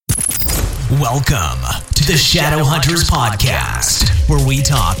Welcome to the Shadowhunters podcast, where we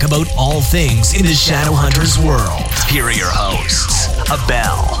talk about all things in the Shadowhunters world. Here are your hosts,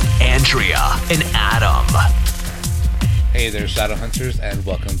 Abel, Andrea, and Adam. Hey there, Shadowhunters, and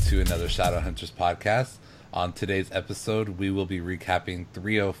welcome to another Shadowhunters podcast. On today's episode, we will be recapping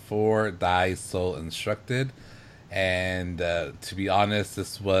 304 Die Soul Instructed. And to be honest,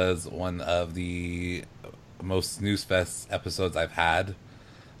 this was one of the most snooze fest episodes I've had.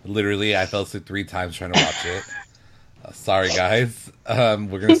 Literally, I fell asleep 3 times trying to watch it. Sorry, guys. We're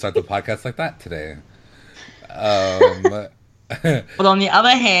going to start the podcast like that today. But on the other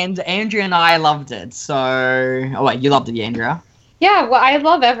hand, Andrea and I loved it. So, oh wait, you loved it, Andrea? Yeah, well, I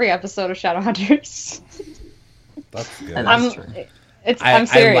love every episode of Shadowhunters. That's good. I'm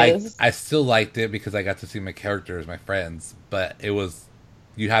serious. I still liked it because I got to see my characters, my friends. But it was,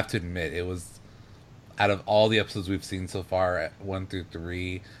 you have to admit, it was, out of all the episodes we've seen so far, at 1 through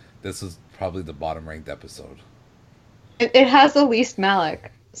 3, this is probably the bottom ranked episode. It has the least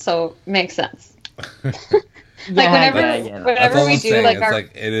Malik, so makes sense. Whenever we do,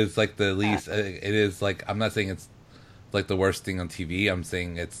 like, it is like the least. It is like, I'm not saying it's like the worst thing on TV. I'm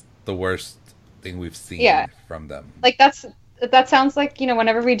saying it's the worst thing we've seen from them. Like that sounds like, you know,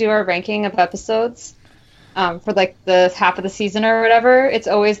 whenever we do our ranking of episodes, for like the half of the season or whatever, it's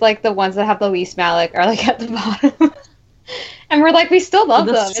always like the ones that have the least Malik are like at the bottom, and we're like, we still love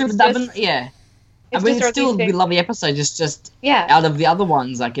them. We love the episode. Just out of the other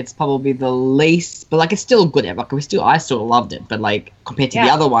ones, like it's probably the least, but like it's still good. Like I still loved it, but like compared to the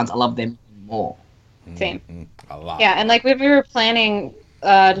other ones, I love them more. Same, a lot. Yeah, and like when we were planning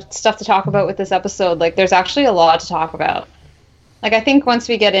stuff to talk about with this episode, like there's actually a lot to talk about. Like I think once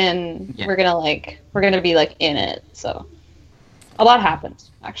we get in, we're gonna be like in it. So a lot happened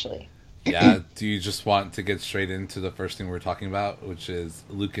actually. Yeah. Do you just want to get straight into the first thing we're talking about, which is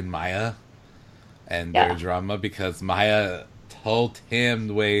Luke and Maya and their drama? Because Maya told him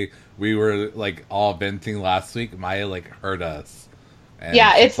the way we were like all venting last week. Maya like heard us.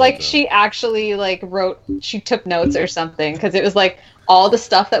 Yeah, it's like she actually like she took notes or something, because it was like all the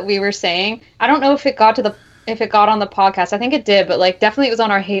stuff that we were saying. I don't know if it got on the podcast. I think it did, but like definitely it was on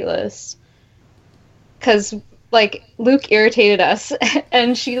our hate list. Because like Luke irritated us,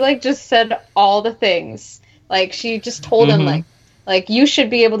 and she like just said all the things. Like she just told him like you should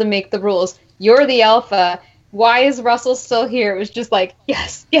be able to make the rules. You're the alpha. Why is Russell still here? It was just like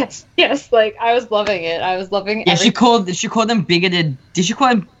yes. Like I was loving it. I was loving. Yeah, she called them bigoted. Did she call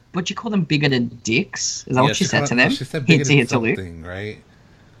them? What you call them? Bigoted dicks? Is that what she said to them? She said bigoted something, to Luke, right?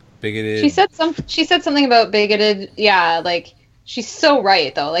 Bigoted. She said something about bigoted. Yeah, like she's so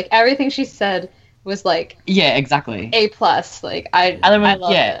right though. Like everything she said was like exactly A+. Like I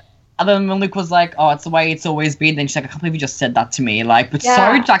love it. Other than when Luke was like, "Oh, it's the way it's always been," then she's like, "I can't believe you just said that to me." Like, but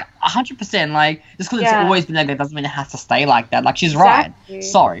sorry, like 100%. Like just because it's always been like that doesn't mean it has to stay like that. Like she's right.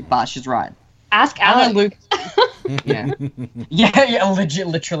 Sorry, but she's right. Ask Alan. Luke. yeah.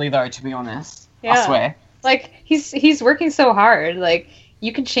 Literally though. To be honest, I swear. Like he's working so hard. Like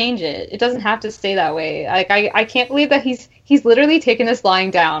you can change it. It doesn't have to stay that way. Like I can't believe that he's literally taken this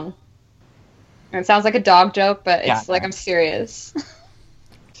lying down. And it sounds like a dog joke, but it's like I'm serious.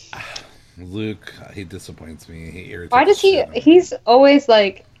 Luke, he disappoints me. He irritates. Why does he? He's always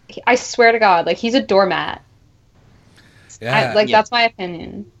like. I swear to God, like he's a doormat. Yeah, that's my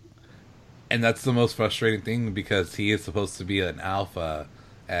opinion. And that's the most frustrating thing, because he is supposed to be an alpha,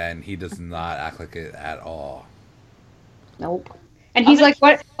 and he does not act like it at all. Nope. And he's like,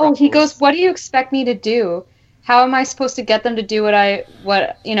 "What?" Oh, he goes, "What do you expect me to do? How am I supposed to get them to do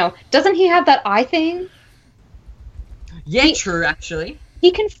what you know? Doesn't he have that eye thing?" Yeah, true. Actually,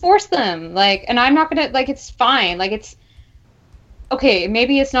 he can force them. Like, and I'm not gonna like. It's fine. Like, it's okay.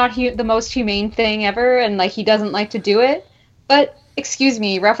 Maybe it's not the most humane thing ever, and like he doesn't like to do it. But excuse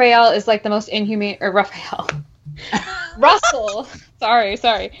me, Raphael is like the most inhumane. Or Raphael, Russell.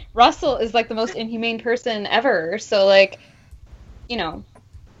 Sorry. Russell is like the most inhumane person ever. So like, you know,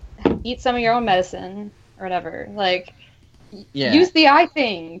 eat some of your own medicine or whatever. Like, use the eye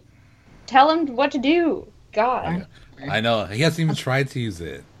thing. Tell him what to do. God. I know. He hasn't even tried to use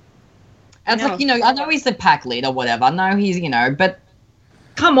it. And it's like, you know, I know he's the pack leader, whatever. I know he's, you know, but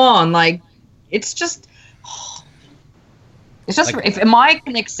come on, like, it's just like, if Maya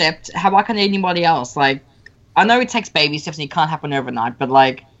can accept, how can anybody else? Like, I know it takes baby steps and it can't happen overnight, but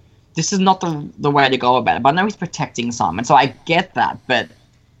like, this is not the way to go about it. But I know he's protecting Simon, so I get that, but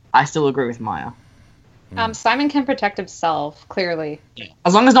I still agree with Maya. Simon can protect himself, clearly.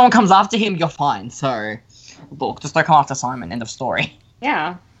 As long as no one comes after him, you're fine. So, look, just don't come after Simon. End of story.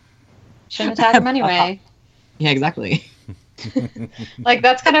 Yeah. Shouldn't attack him anyway. Yeah, exactly. Like,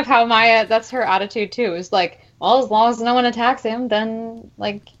 that's kind of how Maya, that's her attitude too. Is like, well, as long as no one attacks him, then,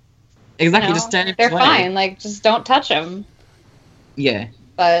 like, Exactly, just stand in they're his way. fine. Like, just don't touch him. Yeah.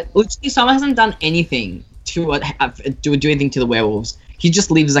 But Literally, someone hasn't done anything to do anything to the werewolves. He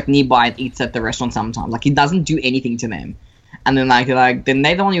just lives like nearby and eats at the restaurant sometimes. Like, he doesn't do anything to them. And then then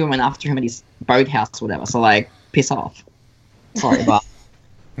they don't even went after him at his boathouse or whatever. So like, piss off. Sorry, but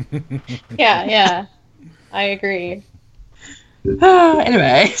yeah, I agree.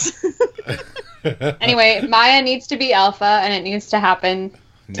 anyways. Anyway, Maya needs to be alpha, and it needs to happen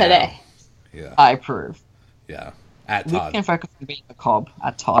today. Yeah. I approve. Yeah. At Luke Todd. can focus on being a cob.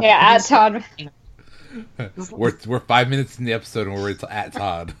 At Todd. Yeah, at Todd. We're 5 minutes in the episode and we're at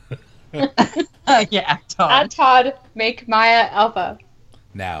Todd. Yeah, at Todd. At Todd, make Maya alpha.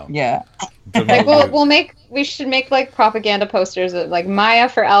 Now. Yeah. Like we should make like propaganda posters of like Maya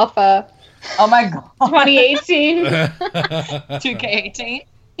for alpha Oh my god. 2018. 2K18.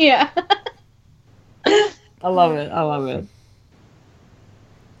 Yeah. I love it. I love it.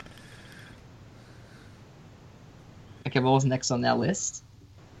 Okay, what was next on our list?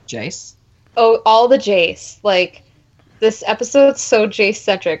 Jace? Oh, all the Jace. Like, this episode's so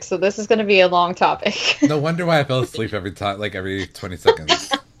Jace-centric, so this is going to be a long topic. No wonder why I fell asleep every time, like every 20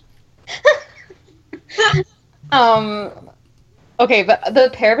 seconds. Okay, but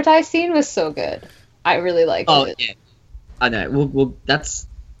the parabatai scene was so good. I really liked it. Oh, yeah. I know. We'll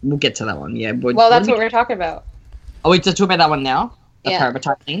get to that one, yeah. But Well, that's what we're talking about. Oh, we just talk about that one now? The Yeah.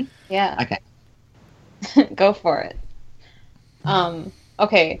 parabatai thing? Yeah. Okay. Go for it.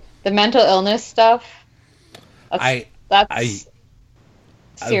 Okay, the mental illness stuff. That's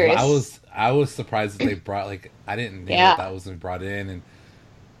serious. I was surprised that they brought, like, I didn't know that wasn't brought in,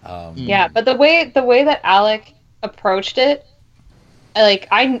 and yeah, but the way that Alec approached it, like,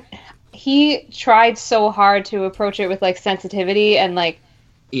 he tried so hard to approach it with like sensitivity and like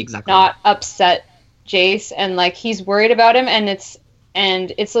exactly not upset Jace, and like he's worried about him, and it's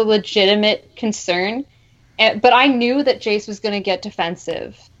a legitimate concern. But I knew that Jace was going to get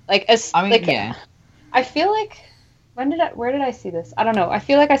defensive. Like, yeah. I feel like where did I see this? I don't know. I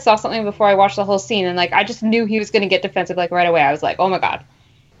feel like I saw something before I watched the whole scene, and like I just knew he was going to get defensive like right away. I was like, oh my god,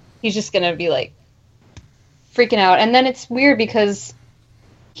 he's just going to be like freaking out. And then it's weird because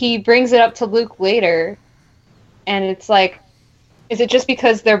he brings it up to Luke later, and it's like, is it just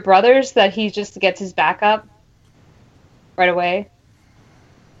because they're brothers that he just gets his back up right away?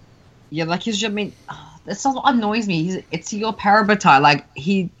 Yeah, like he's just, I mean, that's what annoys me. It's your parabatai. Like,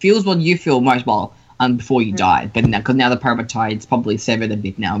 he feels what you feel most before you died. But because now the parabatai, it's probably severed a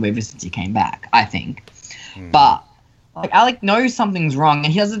bit now ever since he came back, I think. But like, Alec knows something's wrong,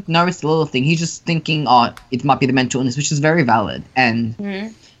 and he doesn't know it's a little thing. He's just thinking, oh, it might be the mental illness, which is very valid. And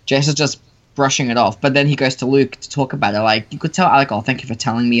Jace is just brushing it off. But then he goes to Luke to talk about it. Like, you could tell Alec, oh, thank you for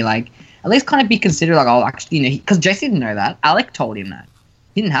telling me. Like, at least kind of be considered, like, oh, actually, you know, because Jace didn't know that. Alec told him that.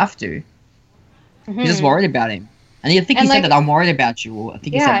 He didn't have to. He's just worried about him. And I think he said that, I'm worried about you. Or I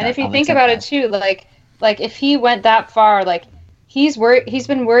think he said that. And if you think about it too, like if he went that far, like he's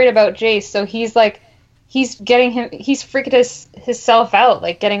been worried about Jace, so he's like he's freaking himself out,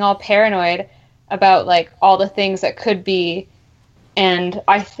 like getting all paranoid about like all the things that could be, and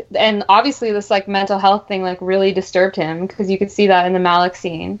obviously this like mental health thing like really disturbed him, because you could see that in the Malik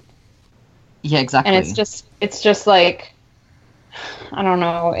scene. Yeah, exactly. And it's just like, I don't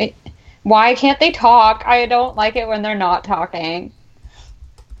know. Why can't they talk? I don't like it when they're not talking.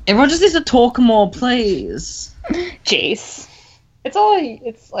 Everyone just needs to talk more, please. Jace. It's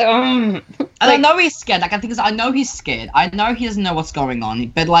like, And I know he's scared. Like, I know he's scared. I know he doesn't know what's going on.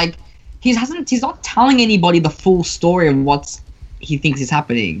 But like, he's not telling anybody the full story of what he thinks is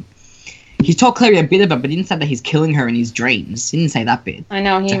happening. He told Clary a bit of it, but he didn't say that he's killing her in his dreams. He didn't say that bit. I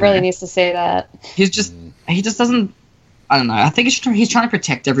know, he really needs to say that. He just doesn't. I don't know. I think he's trying to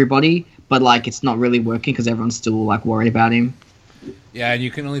protect everybody, but like it's not really working because everyone's still like worried about him. Yeah, and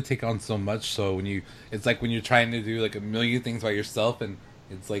you can only take on so much. So it's like when you're trying to do like a million things by yourself, and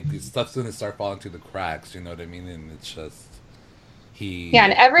it's like this stuff's gonna start falling through the cracks. You know what I mean? And it's just Yeah,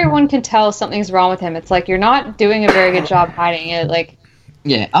 and everyone can tell something's wrong with him. It's like, you're not doing a very good job hiding it. Like,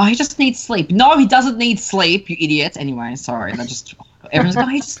 yeah. Oh, he just needs sleep. No, he doesn't need sleep, you idiot. Anyway, sorry. Everyone's like, oh,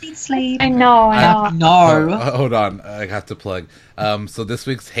 he just needs sleep. I know. No. Hold on. I have to plug. So this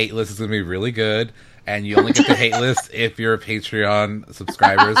week's hate list is going to be really good. And you only get the hate list if you're a Patreon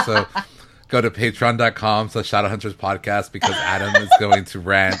subscriber. So go to patreon.com/Shadowhunters podcast, because Adam is going to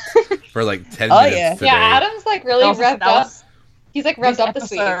rant for like 10 minutes today. Yeah, Adam's like really revved up. He's like revved up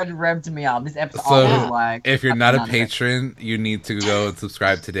this week. This episode revved me up. This episode, so like, if you're not a patron, you need to go and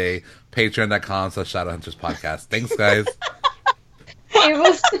subscribe today. Patreon.com/Shadowhunters podcast. Thanks, guys. It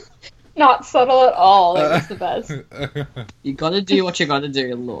was not subtle at all. It was the best. You gotta do what you gotta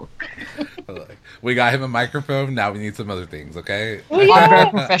do. Look, we got him a microphone. Now we need some other things. Okay. Well, yeah. I'm very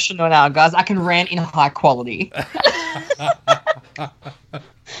professional now, guys. I can rant in high quality.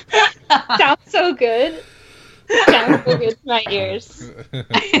 Sounds so good. Sounds so good to my ears.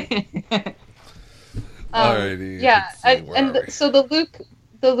 Alrighty. Yeah, let's see, so the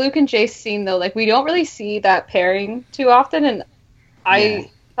Luke and Jace scene though, like we don't really see that pairing too often, and I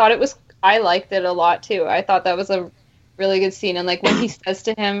thought I liked it a lot too. I thought that was a really good scene, and like when he says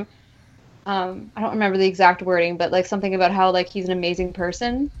to him, I don't remember the exact wording, but like something about how like he's an amazing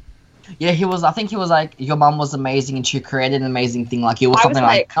person. Yeah, I think he was like, your mum was amazing and she created an amazing thing. Like, it was something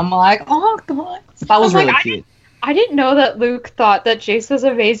like, I'm like, oh god, that was really cute. I didn't know that Luke thought that Jace was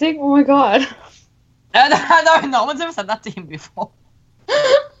amazing. Oh my god. No one's ever said that to him before.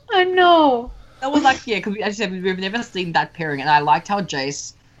 I know. That was like, yeah, because as you said, we've never seen that pairing, and I liked how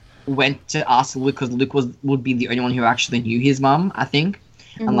Jace went to ask Luke, because Luke would be the only one who actually knew his mum, I think.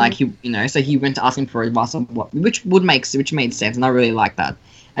 Mm-hmm. And like so he went to ask him for advice on which made sense, and I really liked that.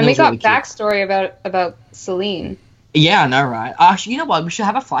 And we got really backstory about Celine. Yeah, I know, right? Actually, you know what? We should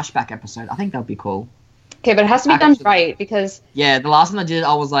have a flashback episode. I think that would be cool. Okay, but it has to be done right, because... Yeah, the last one I did,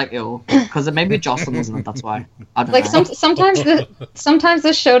 I was like, ew. Because maybe Jocelyn wasn't it, that's why. I don't know. Sometimes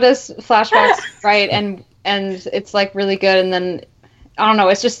this show does flashbacks right, and it's, like, really good, and then, I don't know,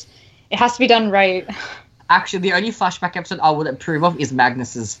 it has to be done right. Actually, the only flashback episode I would approve of is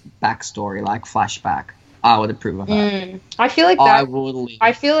Magnus's backstory, like, flashback. I would approve of that. I feel like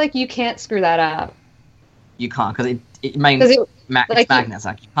I feel like you can't screw that up. You can't, because it means it's Magnus.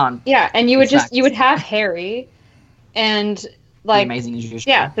 Like, you can't. Yeah, and you would have Harry, and like amazing as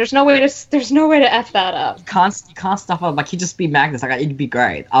usual. Yeah, there's no way to f that up. You can't stuff up. Like, he'd just be Magnus. Like, it'd be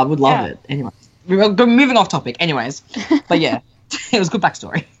great. I would love it. Anyways, moving off topic. Anyways, but yeah, it was good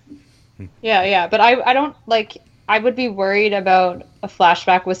backstory. Yeah, but I don't like. I would be worried about a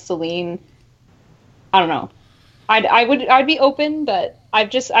flashback with Celine. I don't know. I'd be open, but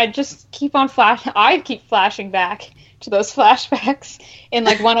I'd just keep on I'd keep flashing back to those flashbacks in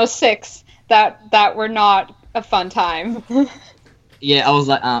like 106 that were not a fun time. Yeah, I was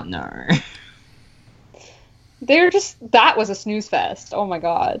like, no. That was a snooze fest. Oh my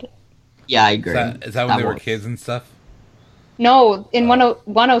god. Yeah, I agree. Is that when they were kids and stuff? No, in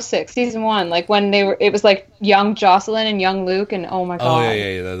 106, season 1, like when it was like young Jocelyn and young Luke, and oh my god. Oh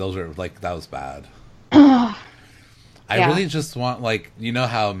yeah, those were like, that was bad. I really just want, like, you know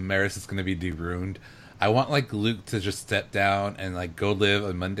how Maris is going to be de-ruined? I want, like, Luke to just step down and, like, go live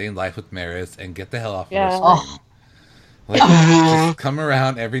a mundane life with Maris and get the hell off of her screen. Like, just come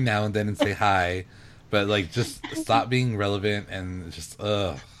around every now and then and say hi, but, like, just stop being relevant and just,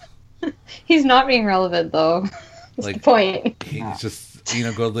 He's not being relevant, though. That's like, the point. He's just,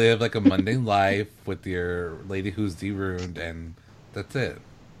 go live, like, a mundane life with your lady who's de-ruined, and that's it.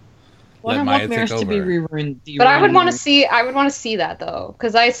 Well, I want Maris to be ruined. But I would want to see that though,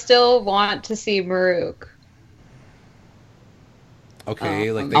 because I still want to see Maruk.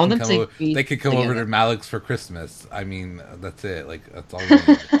 Okay, like they could come over to Malik's for Christmas. I mean, that's it. Like, that's all we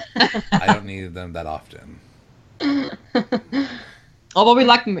need. I don't need them that often. Oh, but we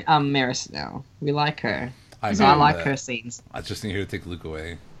like Maris now. We like her. I like her scenes. I just need her to take Luke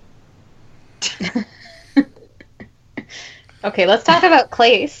away. Okay, let's talk about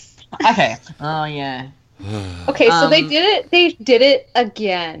Clace. Okay. Oh yeah. Okay, so they did it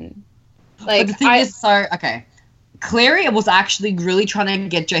again. Like, but the thing is, okay. Clary was actually really trying to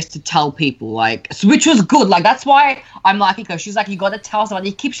get Jace to tell people, like, which was good. Like, that's why I'm liking her. She's like, you gotta tell somebody.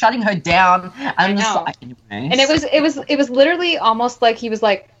 He keeps shutting her down. And I'm just like, anyways. And it was literally almost like he was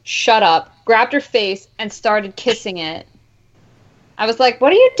like, shut up, grabbed her face, and started kissing it. I was like,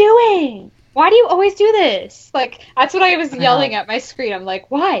 what are you doing? Why do you always do this? Like, that's what I was yelling at my screen. I'm like,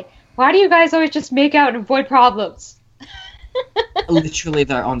 why? Why do you guys always just make out and avoid problems? Literally,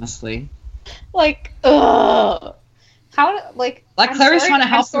 though, honestly. Like, ugh. How, like Clary's trying to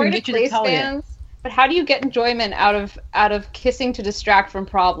help her and get you to tell you. But how do you get enjoyment out of kissing to distract from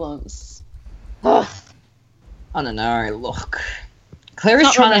problems? Ugh. I don't know. Look,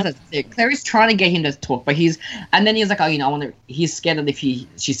 Clary's trying to get him to talk, but he's like, oh, he's scared that if she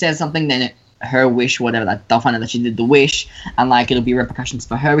says something, then her wish, whatever, that they'll find out that she did the wish, and like it'll be repercussions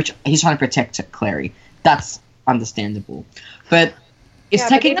for her, which he's trying to protect Clary. That's understandable, but it's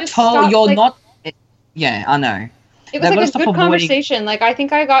taking a toll. Yeah, I know. It was like a good conversation. Like, I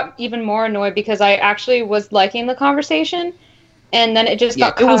think I got even more annoyed because I actually was liking the conversation, and then it just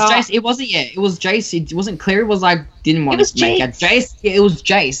got cut off. Jace. It wasn't. Yeah, it was Jace. It wasn't Claire. It was like didn't want to make it. Jace. Yeah, it was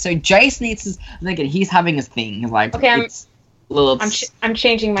Jace. So Jace needs his. Like, he's having his thing. Like, okay, I'm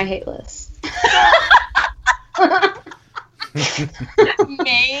changing my hate list.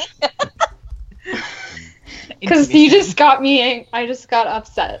 Me? Because you just got me. I just got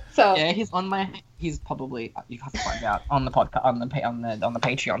upset. So yeah, he's on my. He's probably. You have to find out on the podcast on the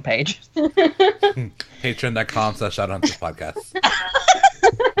Patreon page. Patreon.com/Shadowhunters podcast.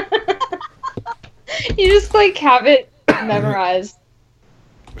 You just like have it memorized.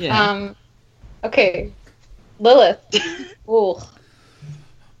 Yeah. Okay. Lilith. Ooh.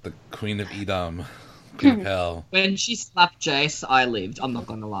 The Queen of Edom. Queen of Hell. When she slapped Jace, I lived. I'm not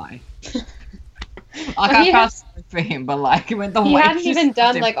gonna lie. I felt sorry for him, but like when the he way hadn't she even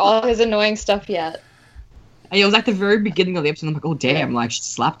done him, like all his annoying stuff yet. And it was like the very beginning of the episode. I'm like, oh damn! Like she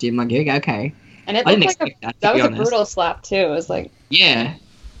slapped him. Like yeah, okay. And it I didn't looked like expect that was honest. a brutal slap too. It was like yeah.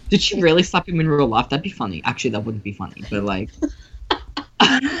 Did she really slap him in real life? That'd be funny. Actually, that wouldn't be funny, but like.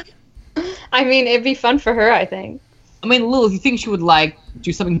 I mean, it'd be fun for her, I think. I mean, Lil, you think she would like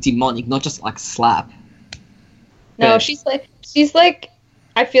do something demonic, not just like slap? No, But- she's like,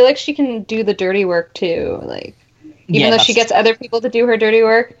 I feel like she can do the dirty work too. Like, even though she gets other people to do her dirty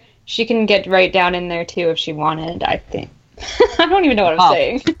work, she can get right down in there too if she wanted. I think. I don't even know what I'm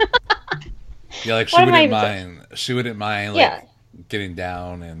saying. Yeah, like What am I she wouldn't mind like Yeah. getting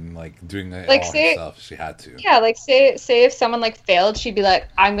down and like doing it Like, all say- herself if she had to. Yeah, like say if someone like failed, she'd be like,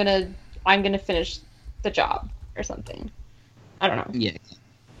 I'm gonna finish the job or something. I don't know. Yeah.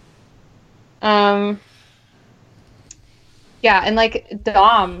 Yeah, and like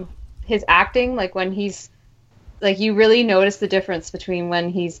Dom, his acting, like when he's like, you really notice the difference between when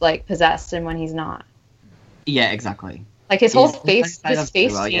he's like possessed and when he's not. Yeah, exactly. Like his whole He's- face, his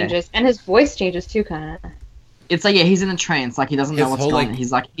face well, yeah. changes, and his voice changes too, kind of. It's like, yeah, he's in a trance. Like, he doesn't His know what's whole, going like- on.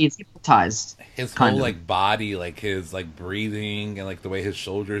 He's like, he's hypnotized. His Kind whole of. like body, like his like breathing and like the way his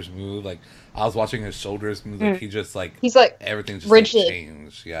shoulders move. Like I was watching his shoulders move. Like he just like He's like, everything just rigid. like,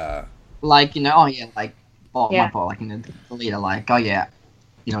 changed. Yeah. Like, you know, oh, yeah, like, oh, Yeah. my fault. Like, you know, the leader, like, oh, yeah.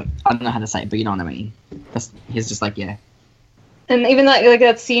 You know, I don't know how to say it, but you know what I mean. He's just like, yeah. and even like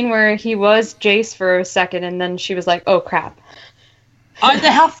that scene where he was Jace for a second, and then she was like, "Oh crap." Oh,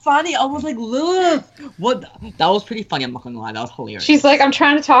 how funny! I was like, Lilith! What? That was pretty funny, I'm not gonna lie. That was hilarious. She's like, "I'm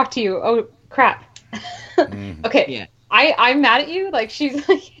trying to talk to you." Oh crap. Mhm. Okay. Yeah. I'm mad at you. Like she's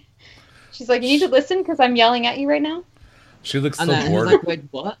like, you need to listen because I'm yelling at you right now. She looks so and then bored. he's like, wait,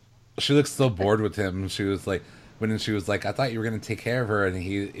 what? She looks so bored with him. She was like, when she was like, I thought you were gonna take care of her, and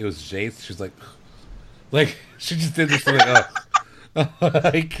it was Jace. She was like she just did this like,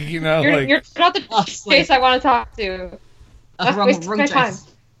 like you know, You're not the Oh, face I want to talk to. That's wasting my time. Jace.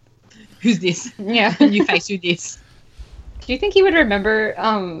 Who's this? Yeah. New face, who this? Do you think he would remember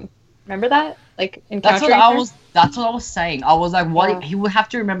that? Like That's encountering her? That's what I was saying. I was like, what? Yeah. He would have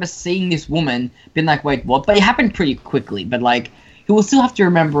to remember seeing this woman, being like, wait, what? But it happened pretty quickly. But like, he will still have to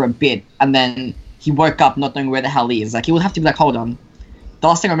remember a bit, and then he woke up not knowing where the hell he is. Like, he would have to be like, hold on. The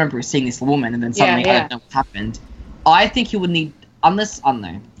last thing I remember is seeing this woman, and then suddenly I Yeah. don't know what happened. I think he would need, unless I don't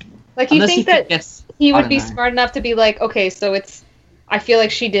know. Like you Unless think he that forgets, he I would don't be know. smart enough to be like, okay, so I feel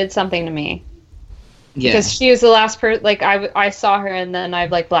like she did something to me Yeah. because she was the last person. Like I saw her and then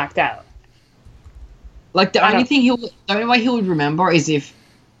I've like blacked out. Like the I only don't- the only way he would remember is if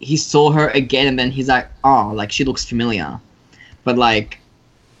he saw her again and then he's like, oh, like she looks familiar. But like,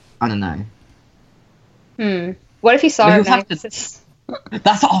 I don't know. What if he saw But her? he'll have back? to-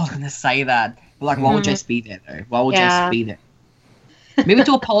 That's what I was gonna say that. But like, why would Jace be there though? Why would Yeah. Jace be there? Maybe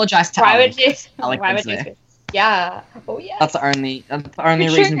to apologize to Why Alex. would you? Alec Why was would you? there. Yeah. Oh yeah. That's the only You're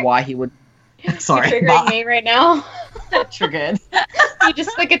reason triggered. why he would. Sorry, You're triggering but me right now. triggered. You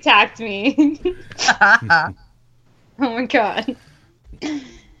just like attacked me. Oh my god.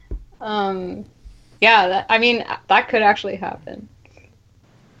 Yeah, I mean, that could actually happen.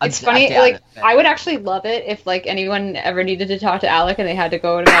 It's funny, doubt like, it, but- I would actually love it if, like, anyone ever needed to talk to Alec and they had to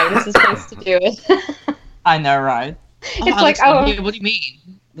go to Magnus's place to do it. I know, right? It's like, Alex, what do you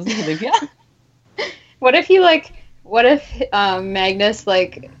mean? Doesn't he live here? what if Magnus,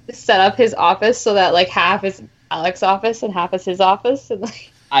 like, set up his office so that, like, half is Alec's office and half is his office, and,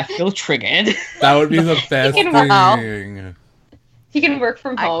 like, I feel triggered. That would be the best can work out. thing. he can work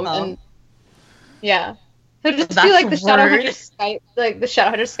from I home, know. and, yeah. He'll just That's do, like, the rude. Shadowhunters Skype, like, the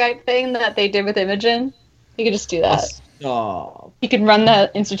Shadowhunters Skype thing that they did with Imogen. He could just do that. Stop. He could run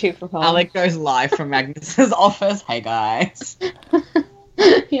the institute from home. Alec goes live from Magnus's office. Hey guys.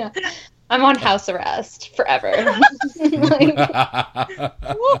 Yeah. I'm on house arrest forever. Like,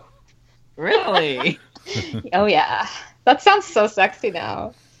 Really? oh yeah. That sounds so sexy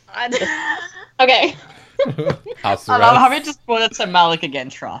now. Okay. House I love how we arrest. just brought it to Malik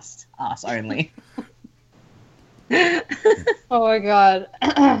again. Trust us only. Oh my god.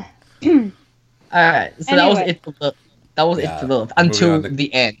 Alright, so that was it for the until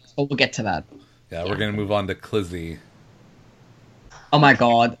the end. So we'll get to that. Yeah, we're gonna move on to Clizzy. Oh my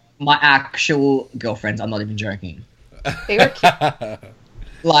god, my actual girlfriends. I'm not even joking. They were cute.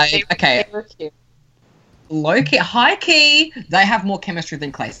 Okay, They were cute. low key, high key, they have more chemistry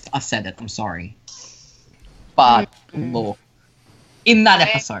than Clay. I said it. I'm sorry, but look, in that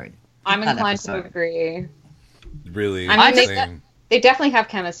episode, I'm inclined to agree. Really, I mean, they definitely have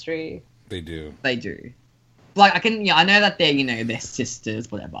chemistry. They do. They do. Like I know that they're they're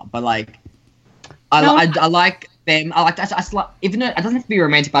sisters, whatever. But like, I like them. I just like, even though it doesn't have to be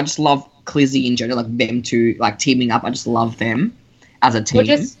romantic, but I just love Clizzy in general. Like them two, like teaming up. I just love them as a team.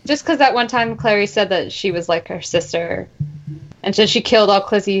 Well, just because that one time Clary said that she was like her sister, and so she killed all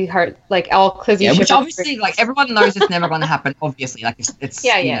Clizzy all Clizzy. Yeah, which obviously like everyone knows it's never going to happen. Obviously, like it's it's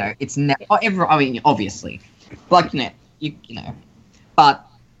never. I mean, obviously, like but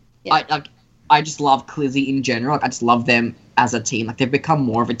yeah. I just love Clizzy in general. Like, I just love them as a team. Like they've become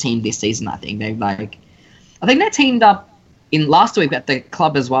more of a team this season. I think they teamed up in last week at the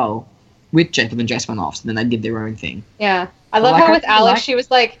club as well with Jacob and Jess went off. So then they did their own thing. Yeah, I love how with Alex she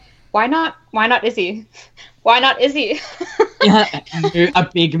was like, "Why not Izzy? Why not Izzy?" Yeah, a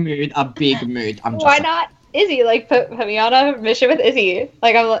big mood. Why not Izzy? Like put me on a mission with Izzy.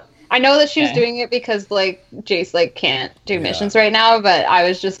 Like I know that she was doing it because like Jace like can't do missions right now, but I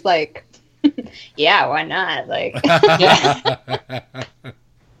was just like. Yeah, why not? Like,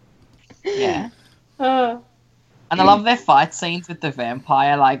 yeah. And I love their fight scenes with the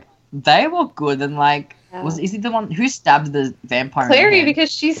vampire. Like, they were good. And like, is he the one who stabbed the vampire? Clary,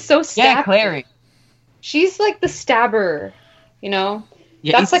 because she's so stabby. Yeah, Clary. She's like the stabber. Yeah,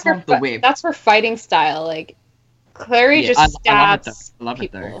 that's like her. The whip. That's her fighting style. Like, Clary just stabs I love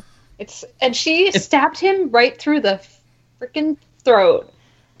people. it though. And she stabbed him right through the freaking throat.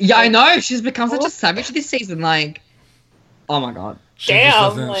 Yeah, I know. She's become such a savage this season. Like, oh my god. She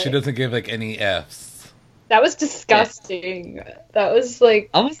doesn't give like any Fs. That was disgusting. Yeah. That was like.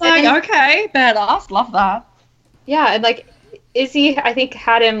 I was like, okay, badass. Love that. Yeah, and like Izzy, I think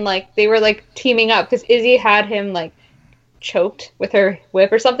had him like they were like teaming up because Izzy had him like choked with her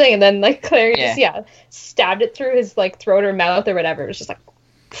whip or something, and then like Clary just stabbed it through his like throat or mouth or whatever. It was just like.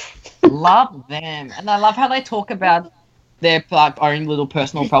 Love them, and I love how they talk about. Their like own little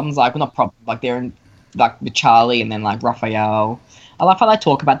personal problems, like not problems, like they're in like with Charlie and then like Raphael. I love how they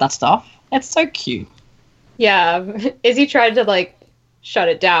talk about that stuff. It's so cute. Yeah, Izzy tried to like shut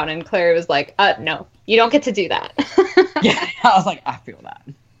it down, and Clary was like, "No, you don't get to do that." Yeah, I was like, I feel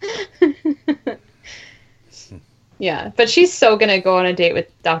that. Yeah, but she's so gonna go on a date with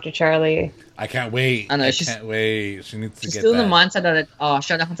Dr. Charlie. I can't wait. I know, can't wait. She needs to get still in the mindset that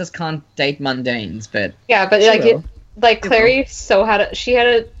Shadowhunters can't date mundanes, but yeah, but like Clary had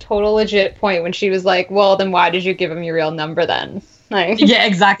a total legit point when she was like, well, then why did you give him your real number then? Like, yeah,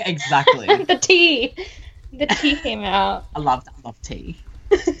 exactly. The tea came out. I love tea.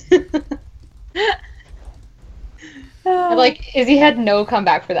 Like Izzy had no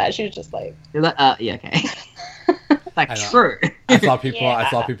comeback for that. She was just like, yeah, okay. Like true. I saw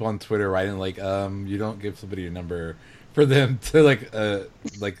people on Twitter writing like, you don't give somebody your number for them to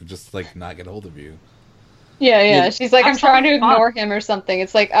like just like not get a hold of you. Yeah. She's like, I'm trying to ignore him or something.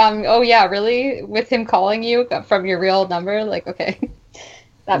 It's like, oh yeah, really? With him calling you from your real number? Like, okay.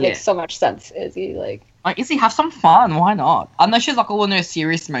 That makes so much sense, Izzy. Like, Izzy, have some fun. Why not? I know she's like all in her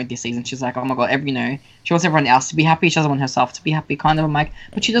serious mode this season. She's like, oh my god, she wants everyone else to be happy. She doesn't want herself to be happy, kind of. I'm like,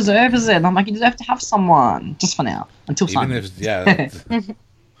 but she deserves it. And I'm like, you deserve to have someone. Just for now. Until Simon.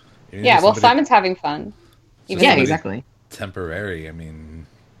 Well, Simon's having fun. Exactly. Temporary. I mean,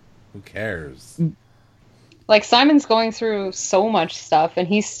 who cares? Like, Simon's going through so much stuff, and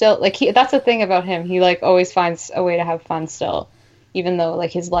he's still, like, that's the thing about him. He, like, always finds a way to have fun still, even though,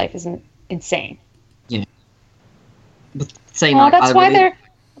 like, his life isn't insane. Yeah. But that's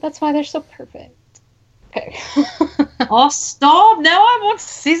why they're so perfect. Okay. Oh, stop! Now I want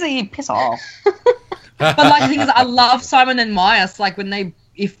Sizzy. Piss off. But, like, the thing is, I love Simon and Maya. It's like, when they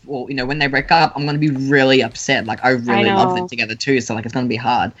break up, I'm going to be really upset. Like, I really love them together, too, so, like, it's going to be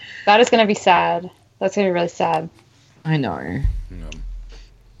hard. That is going to be sad. That's going to be really sad. I know.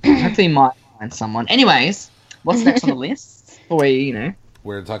 Hopefully might find someone. Anyways, what's next on the list? We're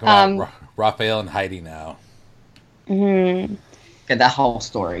talking about Raphael and Heidi now. Mm-hmm. Okay, that whole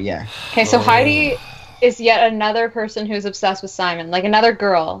story, yeah. Okay, so Heidi is yet another person who's obsessed with Simon. Like, another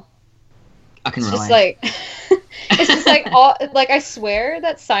girl. I can relate. Just like... it's just like, all, like, I swear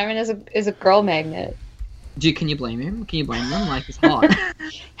that Simon is a girl magnet. Can you blame him? Can you blame them? Like, it's hot.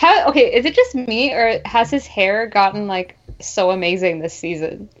 Okay, is it just me, or has his hair gotten, like, so amazing this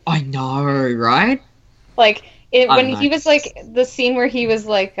season? I know, right? Like, when know. he was, like, the scene where he was,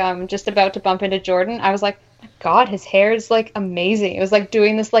 like, just about to bump into Jordan, I was like, oh my God, his hair is, like, amazing. It was, like,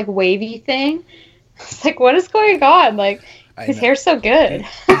 doing this, like, wavy thing. I was like, what is going on? Like, his hair's so good.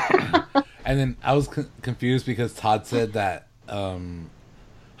 And then I was confused because Todd said that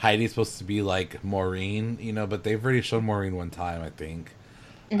Heidi's supposed to be like Maureen, you know, but they've already shown Maureen one time, I think.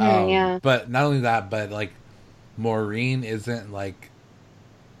 Yeah. But not only that, but like Maureen isn't like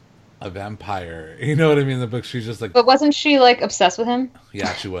a vampire. You know what I mean? In the book, she's just like. But wasn't she like obsessed with him?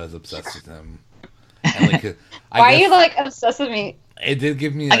 Yeah, she was obsessed with him. And, like, Why are you like obsessed with me? It did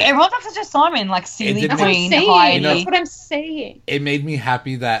give me like everyone's obsessed with Simon, like silly Queen, Heidi. Heidi. That's what I'm saying. It made me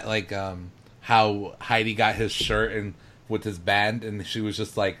happy that like how Heidi got his shirt and with his band, and she was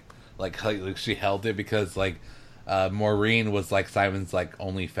just like she held it because like Maureen was like Simon's like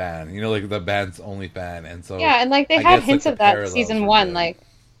only fan, you know, like the band's only fan, and so yeah, and like they had hints of that season one. Like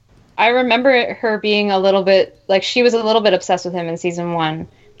I remember her being a little bit like she was a little bit obsessed with him in season one,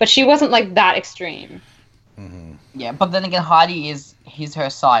 but she wasn't like that extreme. Mm-hmm. Yeah, but then again, he's her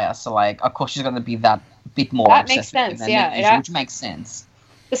sire, so like of course she's gonna be that bit more. That makes sense. Yeah, which makes sense.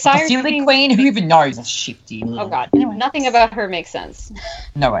 The Sire Silly Queen, who even knows, is shifty. Oh God, nothing about her makes sense.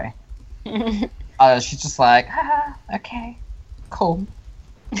 No way. She's just like, okay, cool.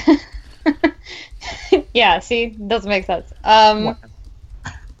 Yeah, see, doesn't make sense.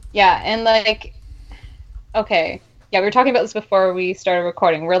 Yeah, and like, okay, yeah, we were talking about this before we started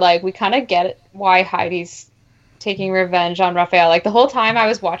recording. We're like, we kind of get why Heidi's taking revenge on Raphael. Like the whole time I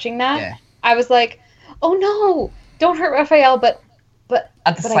was watching that, I was like, oh no, don't hurt Raphael, but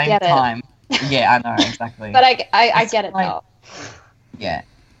at the same time, yeah, I know exactly. But I get it now. Yeah,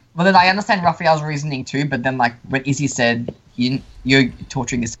 well then I understand Raphael's reasoning too. But then like when Izzy said you're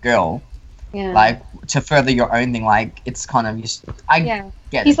torturing this girl, like to further your own thing, like it's kind of just get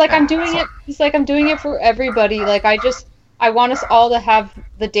it. He's like I'm doing it. He's like I'm doing it for everybody. Like I want us all to have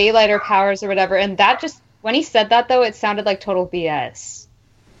the daylighter powers or whatever. And that just when he said that though, it sounded like total BS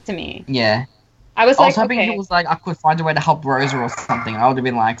to me. Yeah. I was hoping he was like, I could find a way to help Rosa or something. I would have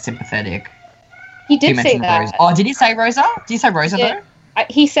been like sympathetic. He did say that. Rosa. Oh, did he say Rosa? Did he say Rosa though?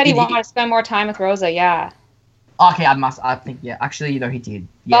 He said he wanted to spend more time with Rosa. Yeah. Okay, I think yeah. Actually, he did.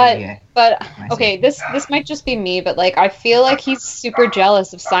 Yeah, But okay, this might just be me, but like I feel like he's super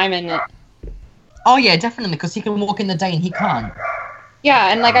jealous of Simon. Oh yeah, definitely, because he can walk in the day and he can't. Yeah,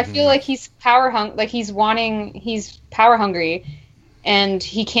 and like I feel like he's he's power hungry. And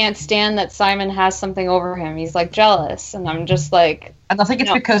he can't stand that Simon has something over him. He's, like, jealous. And I'm just, like... And I think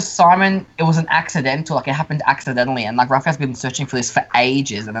it's because Simon, it was an accidental. Like, it happened accidentally. And, like, Raphael's been searching for this for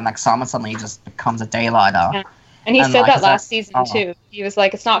ages. And then, like, Simon suddenly just becomes a daylighter. Yeah. And he said that last season, too. He was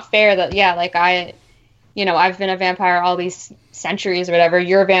like, it's not fair that, like, I've been a vampire all these centuries or whatever.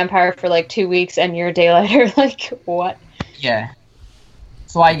 You're a vampire for, like, 2 weeks and you're a daylighter. Like, what? Yeah.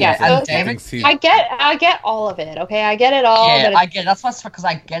 So I get all of it. Okay, I get it all. Yeah, I get it. That's why because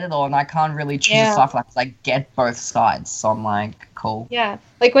I get it all, and I can't really choose a side because I get both sides. So I'm like, cool. Yeah,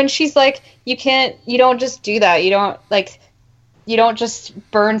 like when she's like, you don't just do that. You don't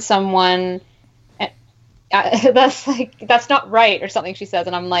just burn someone. That's not right or something she says,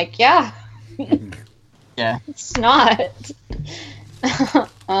 and I'm like, yeah, yeah, it's not.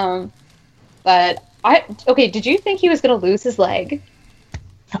 But did you think he was gonna lose his leg?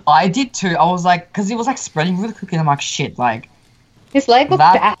 I did too. I was like, because he was like spreading really quickly. And I'm like, shit, like his leg looked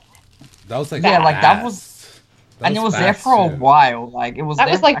bad. That was like like that was and it was there for a while. Like it was. That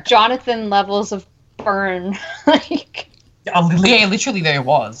was like Jonathan levels of burn. Like yeah, literally there it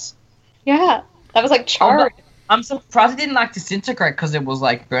was. Yeah, that was like charred. I'm surprised it didn't like disintegrate because it was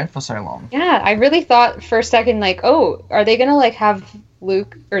like burnt for so long. Yeah, I really thought for a second like, oh, are they gonna like have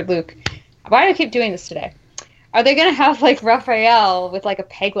Luke? Why do I keep doing this today? Are they gonna have like Raphael with like a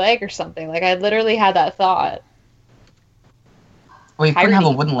peg leg or something? Like I literally had that thought. Well, you couldn't have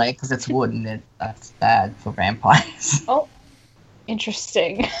a wooden leg because it's wood, and that's bad for vampires. Oh,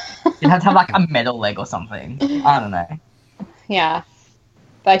 interesting. You'd have to have like a metal leg or something. I don't know. Yeah,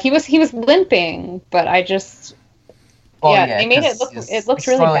 but he was limping. But I just they made it look. It looked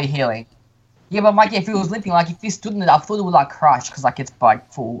really slowly bad. Healing. Yeah, but Mike, if he was limping, like if he stood in it, I thought it would like crush because like it's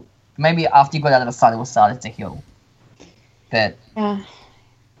like full. Maybe after you got out of the side, it was started to heal. But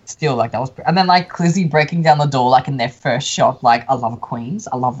still, like, that was... And then, like, Lizzie breaking down the door, like, in their first shot. Like, I love queens.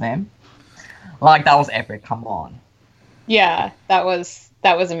 I love them. Like, that was epic. Come on. Yeah, that was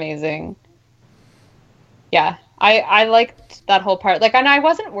amazing. Yeah, I liked that whole part. Like, and I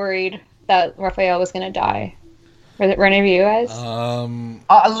wasn't worried that Raphael was gonna die? Were any of you guys? A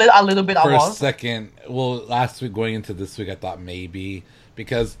little bit. For I was. a second, well, last week going into this week, I thought maybe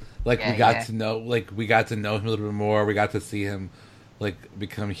because we got to know him a little bit more. We got to see him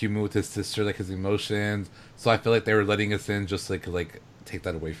become human with his sister, his emotions. So I feel like they were letting us in just like take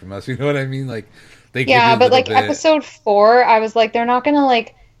that away from us. You know what I mean? They but episode 4, I was like, they're not gonna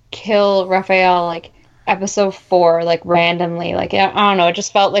kill Raphael episode 4 randomly. I don't know. It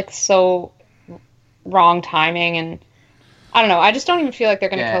just felt so wrong timing, and I don't know. I just don't even feel like they're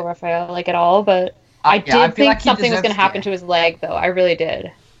gonna kill Raphael at all. But I did think something was gonna happen to his leg, though. I really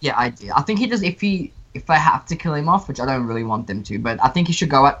did. Yeah, I did. I think he does. If they have to kill him off, which I don't really want them to, but I think he should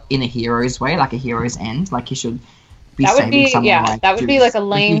go out in a hero's way, a hero's end. He should be saving someone. That would be a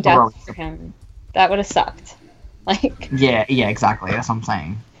lame death for him. That would have sucked. Yeah, exactly. That's what I'm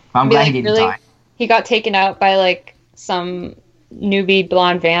saying. But I'm glad he didn't die. He got taken out by some newbie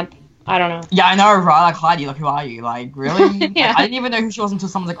blonde vamp. I don't know. Yeah, I know, right? Heidi, who are you? Really? Yeah. I didn't even know who she was until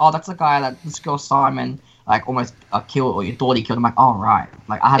someone's oh, that's the guy that this girl Simon almost killed, or you thought he killed him. Oh, right.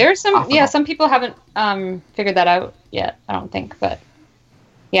 There's some people haven't figured that out yet, I don't think, but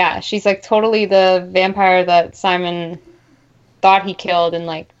yeah, she's totally the vampire that Simon thought he killed in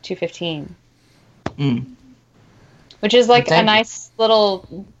 215. Which is a nice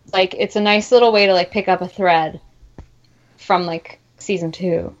little it's a nice little way to pick up a thread from season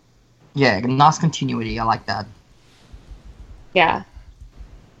 2. Yeah, nice continuity. I like that. Yeah.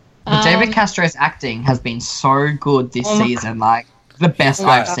 But David Castro's acting has been so good this season. The best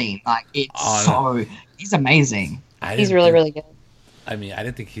I've seen. He's amazing. He's really good. I mean, I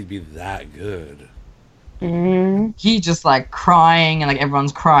didn't think he'd be that good. Mm-hmm. He just crying and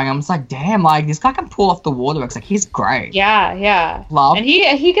everyone's crying. I'm just damn, this guy can pull off the water. It's he's great. Yeah. Love. And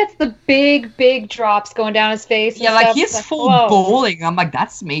he gets the big drops going down his face. And yeah, he's full bawling. I'm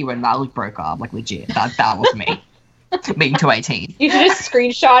that's me when Malik broke up. Legit, that was me. Me in 218. You should just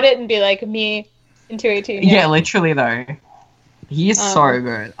screenshot it and be me in 218. Yeah, literally though. He is so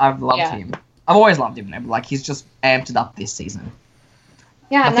good. I've loved him. I've always loved him, but he's just amped it up this season.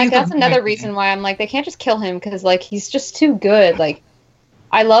 Yeah, and that's another reason why I'm they can't just kill him, because he's just too good.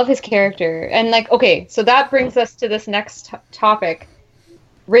 I love his character, and okay, so that brings us to this next topic,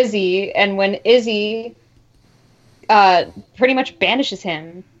 Rizzy, and when Izzy pretty much banishes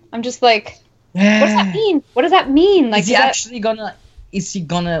him. I'm just what does that mean? What does that mean? Is he actually gonna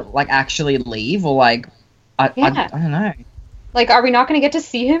actually leave, or I don't know. Are we not gonna get to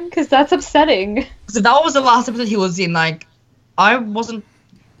see him? Because that's upsetting. So that was the last episode he was in.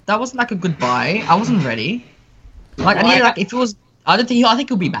 That wasn't a goodbye. I wasn't ready. If it was, I think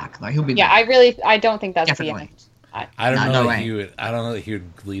he'll be back though. He'll be back. I don't think that's definitely. the end. I don't know that he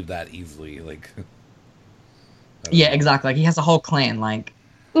would leave that easily. Yeah, exactly. He has a whole clan.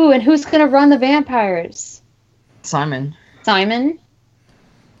 Ooh, and who's gonna run the vampires? Simon.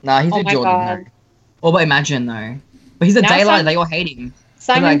 Nah, he's a Jordan. No. Or but Imagine though. But he's a daylight. They all hate him.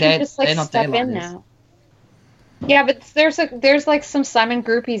 Simon can just step in now. Yeah, but there's some Simon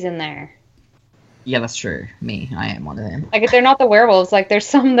groupies in there. Yeah, that's true. I am one of them. They're not the werewolves. There's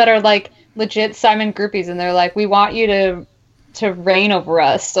some that are legit Simon groupies, and they're we want you to reign over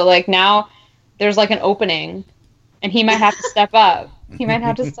us. So now there's an opening, and he might have to step up.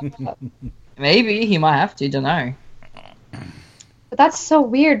 Maybe he might have to. Don't know. But that's so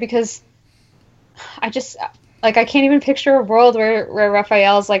weird, because I just I can't even picture a world where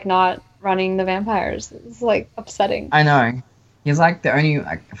Raphael's not running the vampires. It's upsetting. I know. He's the only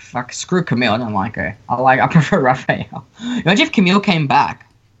screw Camille. I don't like her. I prefer Raphael. Imagine if Camille came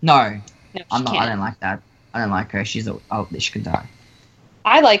back. No, I'm not. I don't like that. I don't like her. She can die.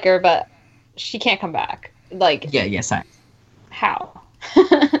 I like her, but she can't come back. Yeah, same. How?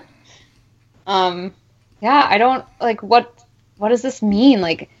 Yeah, I don't what does this mean?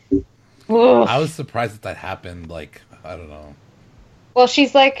 I was surprised that happened. I don't know. Well,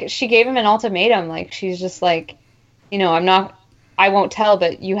 she's she gave him an ultimatum. She's just I won't tell,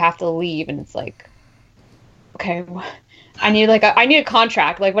 but you have to leave. And it's okay, I need a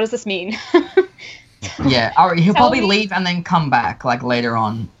contract. What does this mean? Yeah, or he'll probably leave and then come back later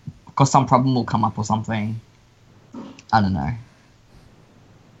on, because some problem will come up or something. I don't know.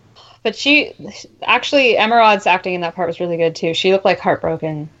 But Emerod's acting in that part was really good too. She looked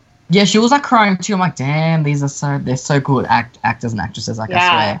heartbroken. Yeah, she was crying too. I'm damn, they're so good actors and actresses. I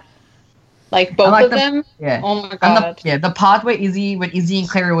swear. Both of them. Yeah. Oh my god. And the part where Izzy and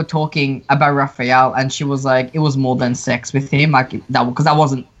Clary were talking about Raphael, and she was it was more than sex with him. Because that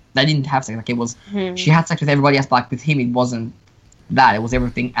wasn't. They didn't have sex. It was. Mm-hmm. She had sex with everybody else, but with him, it wasn't that. It was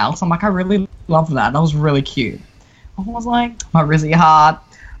everything else. I'm I really love that. That was really cute. I was my Rizzy heart.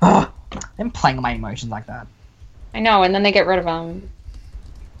 I'm playing with my emotions like that. I know, and then they get rid of him.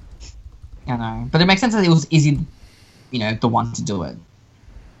 I know, but it makes sense that it was Izzy, the one to do it.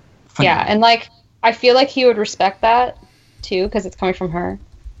 Yeah, and like I feel like he would respect that too because it's coming from her.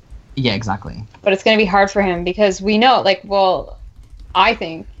 Yeah, exactly. But it's going to be hard for him because we know, I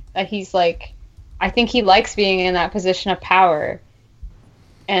think that he's like, I think he likes being in that position of power,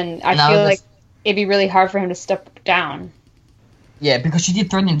 and I feel like it'd be really hard for him to step down. Yeah, because she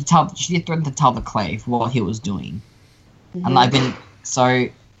did threaten to tell the Clave what he was doing, and so.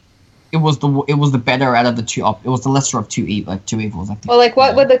 It was the better out of the two. It was the lesser of two evils.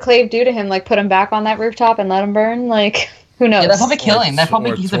 What would the Clave do to him? Like, put him back on that rooftop and let him burn? Like, who knows? Yeah, they'd probably kill him.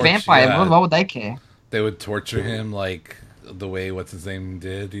 He's a vampire. Yeah. Why would they care? They would torture him like the way what's his name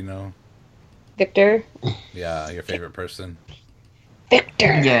did. Victor. Yeah, your favorite person.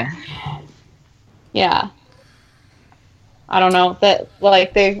 Victor. Yeah. Yeah. I don't know that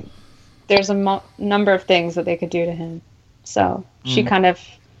there's a number of things that they could do to him. So she kind of.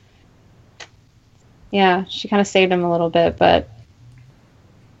 Yeah, she kind of saved him a little bit, but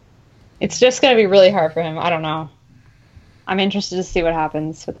it's just going to be really hard for him. I don't know. I'm interested to see what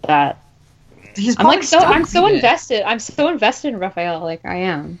happens with that. I'm so invested. I'm so invested in Raphael. Like, I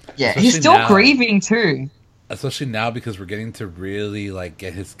am. Yeah, especially he's still grieving too. Especially now because we're getting to really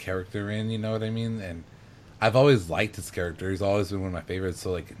get his character in. You know what I mean? And I've always liked his character. He's always been one of my favorites.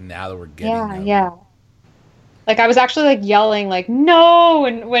 So now that we're getting him. Yeah. Like, I was actually, yelling, no!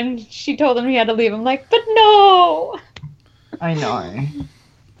 And when she told him he had to leave, I'm like, but no! I know.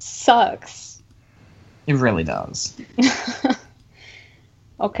 Sucks. It really does.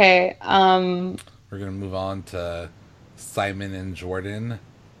 Okay, We're gonna move on to Simon and Jordan.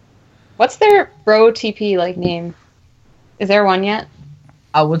 What's their bro TP, name? Is there one yet?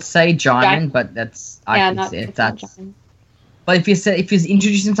 I would say Giant, but that's... But if he's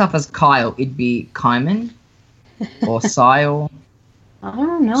introduced himself as Kyle, it'd be Kaiman. Or Sile. I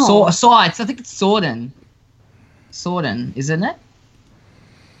don't know. I think it's Sorden, isn't it?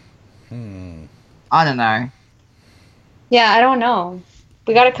 I don't know. Yeah, I don't know.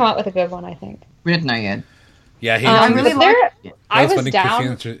 We got to come up with a good one, I think. We don't know yet. Yeah, he I really like it. I was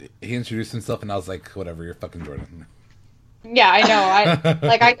down. He introduced himself, and I was like, whatever, you're fucking Jordan. Yeah, I know.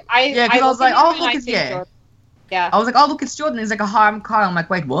 I was like, oh, look, it's Jordan. Yeah. I was like, oh, look, it's Jordan. He's like, hi, I'm Kyle. I'm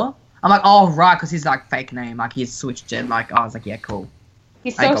like, wait, what? I'm like, oh, right, because he's fake name. He's switched it. I was like, yeah, cool.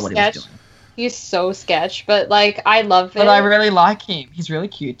 He's so sketch. He's so sketch, but I love it. But I really like him. He's really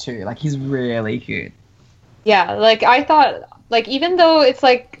cute too. He's really cute. Yeah, I thought, even though it's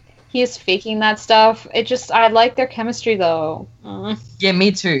he is faking that stuff, I like their chemistry though. Yeah,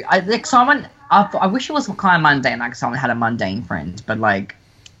 me too. I wish it was kind of mundane, someone had a mundane friend, but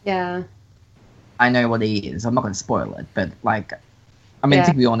yeah. I know what he is. I'm not going to spoil it, but I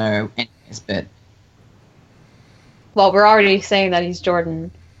think we all know anyways, but... Well, we're already saying that he's Jordan.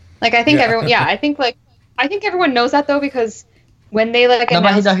 I think everyone... Yeah, I think everyone knows that, though, because when they,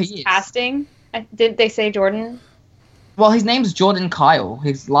 announced casting, didn't they say Jordan? Well, his name's Jordan Kyle.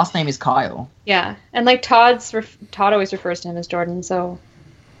 His last name is Kyle. Yeah, and, Todd always refers to him as Jordan, so...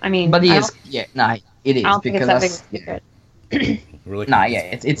 I mean... But he is... Yeah, no, it is, I don't because think it's that big a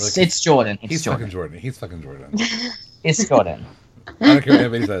secret. It's Jordan. He's fucking Jordan. He's fucking Jordan. It's Jordan. I don't care what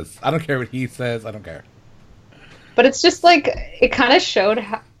anybody says. I don't care what he says. I don't care. But it's just it kind of showed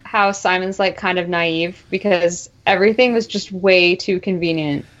how Simon's kind of naive because everything was just way too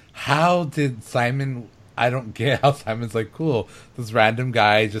convenient. How did Simon... I don't get how Simon's cool. This random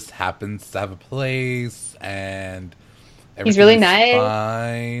guy just happens to have a place and he's really nice.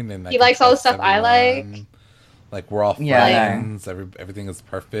 Fine, and he likes all the stuff I like. We're all friends. Yeah. Everything is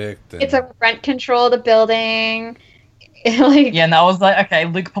perfect. And... It's a rent control the building. Yeah, and I was like, okay,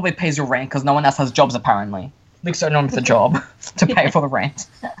 Luke probably pays your rent because no one else has jobs apparently. Luke's the only one with a job to pay for the rent.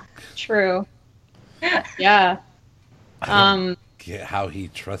 True. Yeah. I don't get how he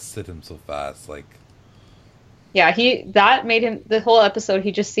trusted him so fast. Yeah, that made him the whole episode.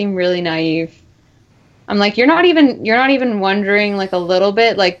 He just seemed really naive. I'm like, you're not even wondering a little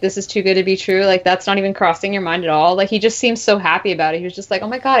bit this is too good to be true. That's not even crossing your mind at all. He just seems so happy about it. He was just like, oh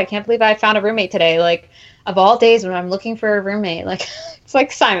my god, I can't believe I found a roommate today. Of all days when I'm looking for a roommate, it's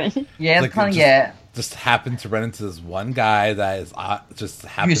like Simon. Yeah, it's kind of Just happened to run into this one guy that is just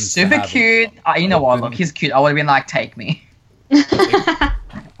happens. He's super cute. You know what? Look, he's cute. I would have been like, take me.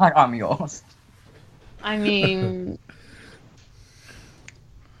 I'm yours. I mean,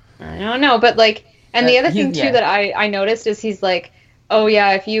 I don't know, but and the other thing too that I noticed is he's like, oh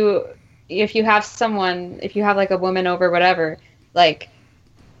yeah, if you have someone, if you have a woman over, whatever,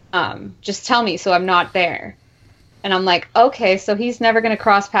 just tell me so I'm not there. And I'm like, okay, so he's never going to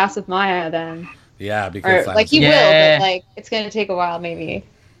cross paths with Maya then. Yeah, because Or, like, he will, but, like, it's going to take a while, maybe.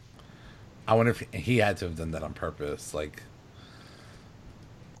 I wonder if he had to have done that on purpose. Like,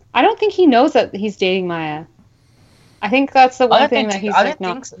 I don't think he knows that he's dating Maya. I think that's the one thing that he's I like,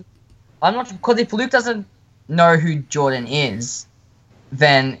 don't think so. I'm not, because if Luke doesn't know who Jordan is,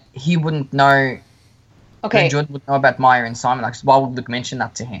 then he wouldn't know. Okay. Then Jordan would know about Maya and Simon. Like, so why would Luke mention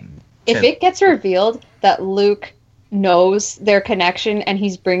that to him? If it gets revealed that Luke knows their connection and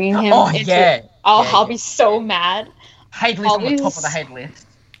he's bringing him I'll be so mad. Hate list on the top of the hate list.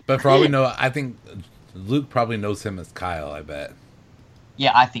 But for all we know, I think Luke probably knows him as Kyle, I bet.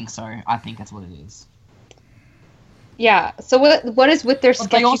 Yeah, I think so. I think that's what it is. Yeah, so what is with their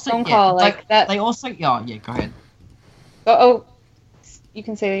sketchy phone call? Like that? They also... go ahead. Oh, you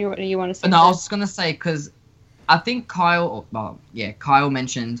can say what you want to say. No, I was just going to say, because I think Kyle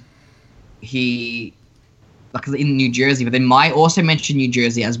mentioned he... like in New Jersey, but then Mai also mentioned New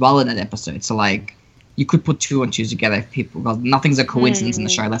Jersey as well in that episode. So, like, you could put 2 and 2 together if people... Well, nothing's a coincidence in the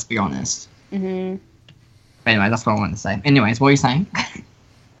show, let's be honest. Mm-hmm. But anyway, that's what I wanted to say. Anyways, what were you saying?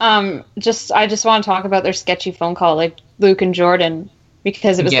 I just want to talk about their sketchy phone call, like Luke and Jordan,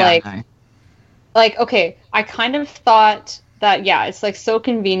 because it was like, okay, I kind of thought that, yeah, it's like so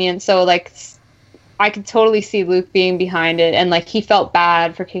convenient. So like, I could totally see Luke being behind it, and like he felt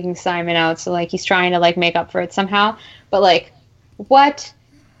bad for kicking Simon out, so like he's trying to like make up for it somehow. But like, what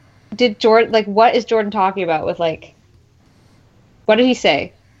is Jordan talking about with like, what did he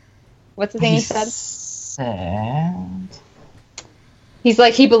say? What's the thing he said? He's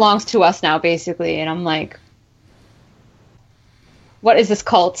like, he belongs to us now, basically. And I'm like, what is this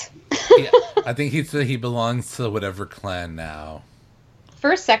cult? Yeah, I think he said he belongs to whatever clan now.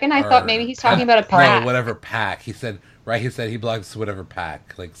 For a second, I thought maybe he's talking about a pack. No, whatever pack. He said he belongs to whatever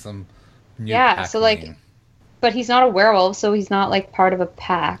pack. Like some new pack so like, name. But he's not a werewolf, so he's not like part of a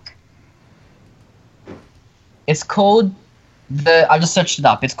pack. It's called I just searched it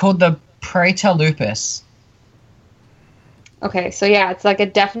up. It's called the Praetor Lupus. Okay, so yeah, it's like a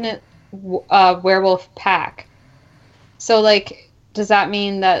definite werewolf pack. So like, does that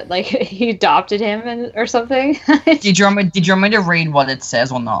mean that like he adopted him or something? Did you want me to read what it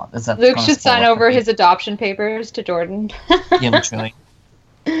says or not? Luke should sign over his adoption papers to Jordan. Yeah, literally.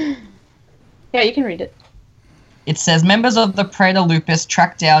 Yeah, you can read it. It says, members of the Praetor Lupus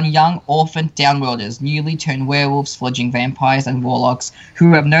track down young orphaned downworlders, newly turned werewolves, fledgling vampires, and warlocks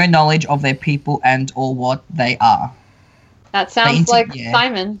who have no knowledge of their people and or what they are. That sounds like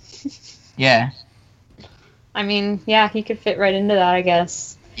Simon. Yeah. I mean, yeah, he could fit right into that, I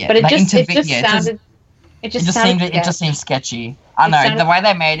guess. Yeah, but it just seems sketchy. I know the way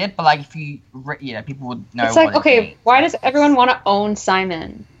they made it, but like if you, people would know. It's like, okay, why does everyone want to own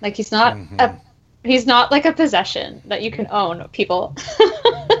Simon? Like he's not he's not like a possession that you can own. People,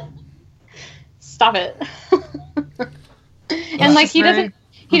 stop it. And like he doesn't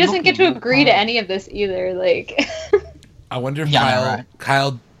get to agree to any of this either. Like. I wonder if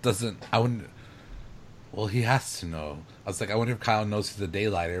Kyle doesn't... I wonder... Well, he has to know. I was like, I wonder if Kyle knows he's a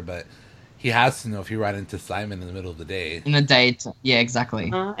daylighter, but he has to know if he ran into Simon in the middle of the day. In the day, yeah, exactly.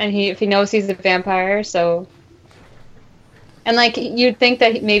 And if he knows he's a vampire, so... And, like, you'd think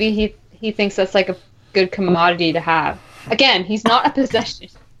that maybe he thinks that's, like, a good commodity to have. Again, he's not a possession.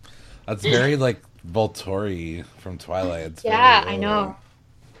 That's very, like, Volturi from Twilight. It's I know.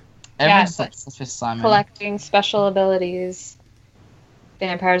 Everyone's obsessed with Simon. Collecting special abilities.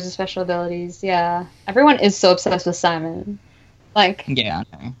 Vampires with special abilities, yeah. Everyone is so obsessed with Simon. Like, yeah,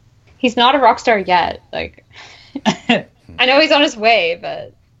 okay. He's not a rock star yet. Like, I know he's on his way,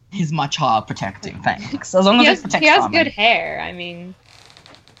 but... He's much higher protecting, thanks. As long as he has good hair, I mean...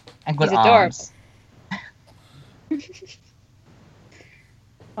 And good arms.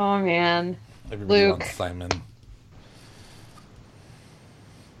 Oh, man. Everybody Luke. wants Simon.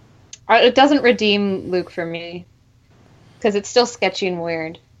 It doesn't redeem Luke for me. Because it's still sketchy and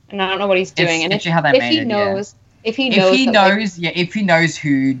weird. And I don't know what he's doing. And if he knows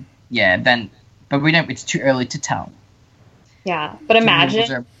who, then... But we don't... It's too early to tell. Yeah, but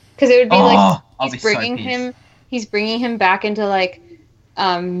imagine... Because it would be he's bringing him back into, like,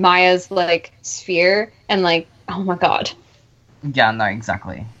 Maya's, like, sphere. And, like, oh my god. Yeah, no,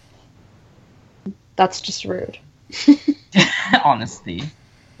 exactly. That's just rude. Honestly.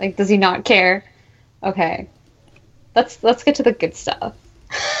 Like, does he not care? Okay. Let's get to the good stuff.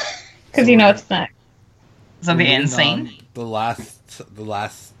 Because you know it's next. So the end scene? The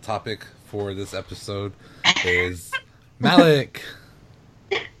last topic for this episode is Malik.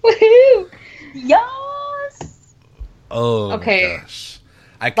 Woohoo! Yes! Oh, okay. my gosh.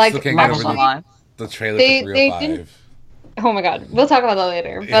 I still can't get over the trailer They for 305. didn't. Oh my god, we'll talk about that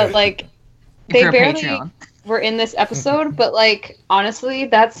later. But like, If they you're a barely Patreon. were in this episode. But like, honestly,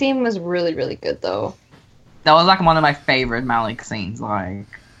 that scene was really, really good though. That was like one of my favorite Malik scenes. Like,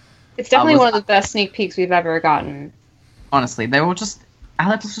 It's definitely was- one of the best sneak peeks we've ever gotten. honestly, they were just.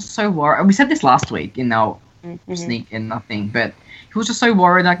 Alex was just so worried. We said this last week in our Mhm. sneak and nothing, but he was just so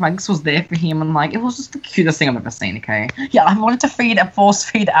worried. Like, Magus was there for him, and like, it was just the cutest thing I've ever seen. Okay, yeah, I wanted to force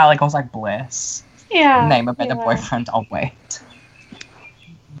feed Alec. I was like, bless. Yeah. Name a better yeah. boyfriend. I'll wait.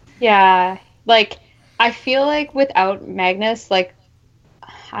 Yeah, like I feel like without Magnus, like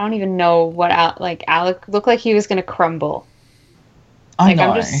I don't even know what Alec looked like he was gonna crumble. I Like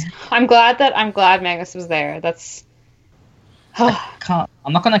know. I'm glad Magnus was there. That's I'm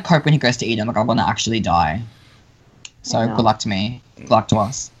not gonna cope when he goes to Eden. Like, I'm gonna actually die. So I know. good luck to me. Good luck to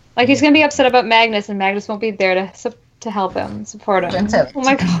us. like he's gonna be upset about Magnus, and Magnus won't be there to help him, support him. Oh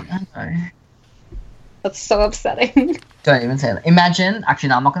my god, I know. that's so upsetting. Don't even say that. Imagine. Actually,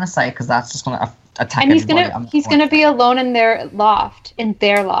 no, I'm not gonna say because that's just gonna attack. And everybody. he's gonna be alone in their loft.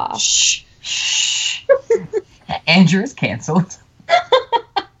 Shh. Shh. Andrew is cancelled.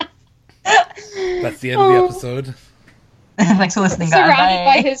 That's the end of the episode. Thanks for listening, guys. Surrounded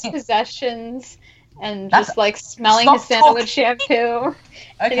by Bye. his possessions and That's- just like smelling Stop his sandalwood shampoo.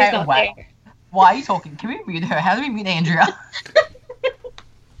 And he's Okay, not wow. there. Why are you talking? Can we mute her? How do we mute Andrea?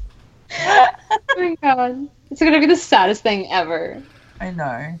 Oh my god. It's gonna be the saddest thing ever. I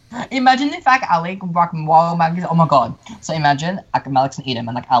know. Imagine if like Alec, like while Maggie's, oh my god. So imagine like Alex and Edom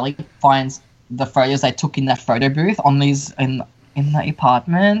and like Alec finds the photos they took in that photo booth on these in the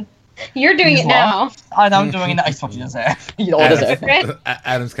apartment. You're doing He's it now. I know I'm doing it. It's what you deserve. You all deserve it. Right?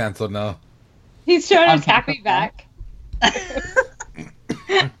 Adam's cancelled now. He's trying to I'm attack me cancelled.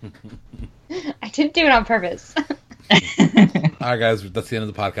 back. I didn't do it on purpose. Alright, guys, that's the end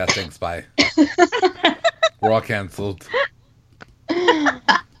of the podcast. Thanks, bye. We're all cancelled.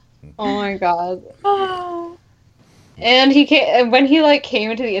 Oh my god. And he came when he like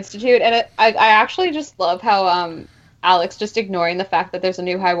came into the institute, and I actually just love how Alex just ignoring the fact that there's a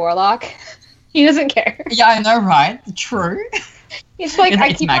new High Warlock. He doesn't care. Yeah, I know, right? True. It's like I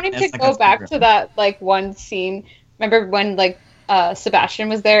It's keep wanting Magnus, to like, go that's back the to that like one scene. Remember when like Sebastian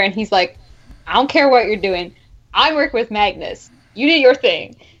was there and he's like, I don't care what you're doing. I work with Magnus. You do your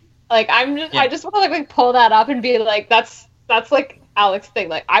thing. Like I just want to like pull that up and be like, that's like Alex's thing.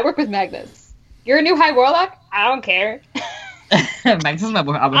 Like I work with Magnus. You're a new High Warlock. I don't care. Magnus is my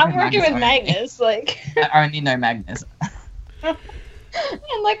boy. I'm working with Magnus. Like I only know Magnus.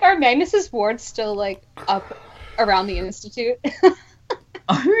 and like our Magnus's ward's still like up around the institute.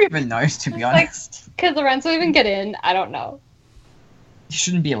 Who even knows, to be Like- honest? Could Lorenzo even get in? I don't know. He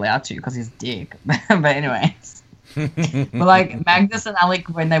shouldn't be allowed to because he's dick. But anyways. But like Magnus and Alec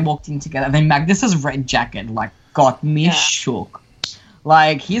when they walked in together, then Magnus's red jacket like got me Yeah. shook.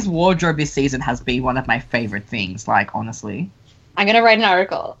 Like his wardrobe this season has been one of my favorite things. Like honestly, I'm gonna write an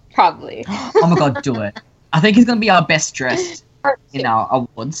article, probably. oh my god, do it! I think he's gonna be our best dressed Part in two. our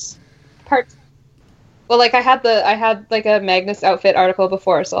awards. Well, like I had like a Magnus outfit article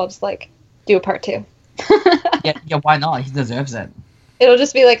before, so I'll just like do a part 2. Yeah, why not? He deserves it. It'll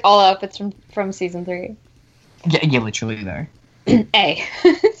just be like all outfits from season 3. Yeah, literally though. A.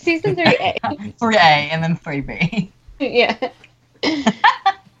 Season 3A. 3A and then 3B. Yeah.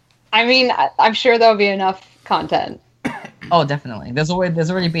 I mean, I'm sure there'll be enough content. Oh, definitely. There's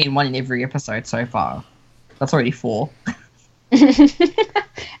already been one in every episode so far. That's already 4.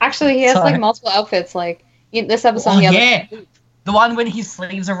 Actually, he has Sorry. like multiple outfits. Like in this episode, Oh he has, yeah, the one when his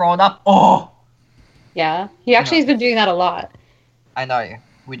sleeves are rolled up. Oh, yeah. He actually has been doing that a lot. I know.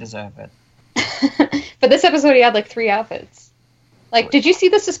 We deserve it. But this episode, he had like 3 outfits. Like, did you see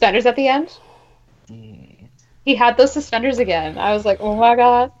the suspenders at the end? Yeah. He had those suspenders again. I was like, oh my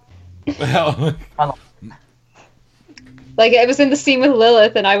god. Well, Like it was in the scene with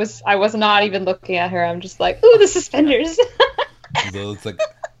Lilith, and I was not even looking at her. I'm just like, ooh, the suspenders. so it's like,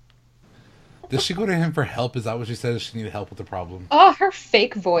 did she go to him for help? Is that what she said? She needed help with the problem. Oh, her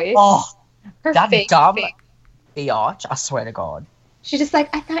fake voice. Oh, her that fake, dumb fake. biatch! I swear to God. She's just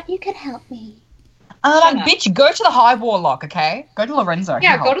like, I thought you could help me. Like, up. bitch, go to the High Warlock, okay? Go to Lorenzo.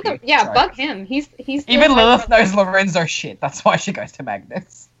 Yeah, he'll go to help the you. Sorry. bug him. He's Even the- Lilith knows Lorenzo shit. That's why she goes to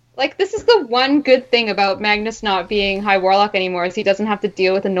Magnus. Like this is the one good thing about Magnus not being High Warlock anymore is he doesn't have to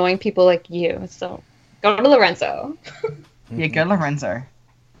deal with annoying people like you. So go to Lorenzo. Yeah, go Lorenzo.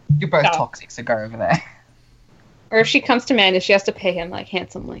 You're both No. toxic, so go over there. Or if she comes to Magnus, she has to pay him like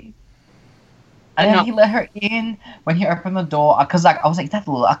handsomely. And then No. he let her in when he opened the door. Because like I was like, is that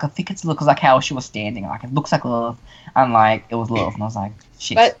Lilith? I think it's Lilith because like how she was standing. Like it looks like Lilith, and like it was Lilith, and I was like,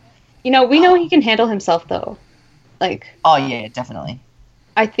 shit. But we know he can handle himself though. Like, oh yeah, definitely.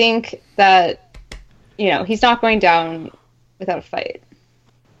 I think that he's not going down without a fight.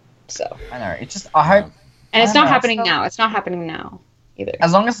 So I know. It's just I hope, and it's not happening now. It's not happening now either.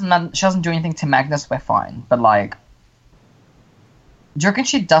 As long as she doesn't do anything to Magnus, we're fine. But like, do you reckon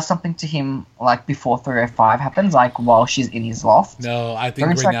she does something to him like before 305 happens, like while she's in his loft? No, I think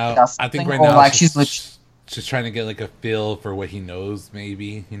right now. Like she's trying to get like a feel for what he knows.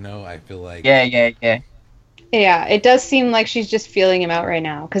 Maybe I feel like. Yeah. Yeah, it does seem like she's just feeling him out right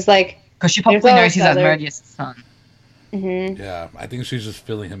now, because she probably knows he's Asmodeus' son. Mm-hmm. Yeah, I think she's just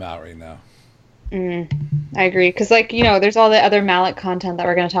feeling him out right now. I agree, because there's all the other Mallet content that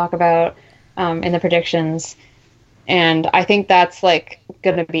we're going to talk about in the predictions, and I think that's like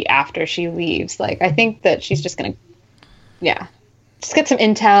going to be after she leaves. Like, I think that she's just going to, just get some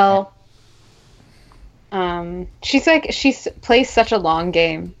intel. She plays such a long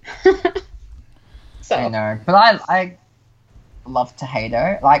game. So. I know, but I love to hate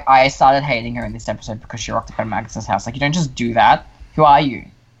her. Like, I started hating her in this episode because she rocked up at Magnus' house. Like, you don't just do that. Who are you?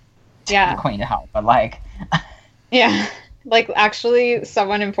 Yeah. The Queen of Hell, but like... yeah. Like, actually,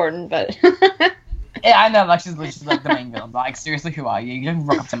 someone important, but... yeah, I know, like, she's literally like the main villain. But, like, seriously, who are you? You don't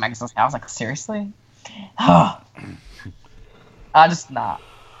rock up to Magnus' house? Like, seriously? I just,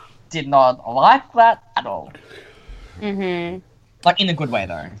 did not like that at all. Mm-hmm. Like, in a good way,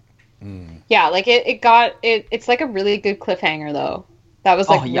 though. Yeah, like it's like a really good cliffhanger though. That was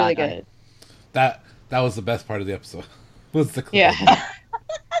like really good. That was the best part of the episode. Was the cliffhanger. Yeah.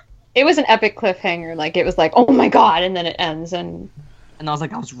 It was an epic cliffhanger. Like, it was like, oh my god, and then it ends, and I was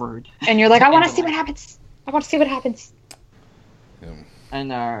like, that was rude. And you're like, I want to see what happens. I want to see what happens. Yeah. I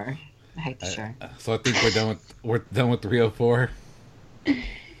know. I hate the show. So I think we're done with 304.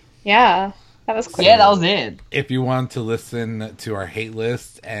 Yeah. That was quick. Yeah, that was it. If you want to listen to our hate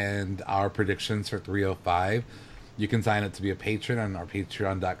list and our predictions for 305, you can sign up to be a patron on our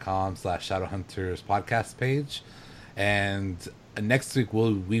patreon.com/Shadowhunters podcast page. And next week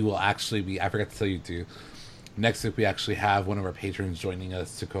we will actually be, I forgot to tell you too, next week we actually have one of our patrons joining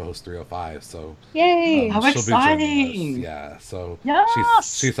us to co-host 305. So yay! How exciting! Yeah, so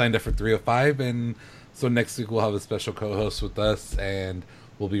yes! she signed up for 305, and so next week we'll have a special co-host with us, and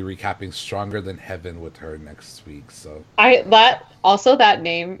we'll be recapping Stronger Than Heaven with her next week. So that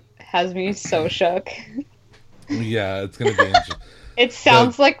name has me so shook. Yeah, it's gonna be interesting. It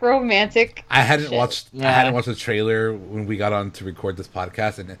sounds like romantic. I hadn't watched the trailer when we got on to record this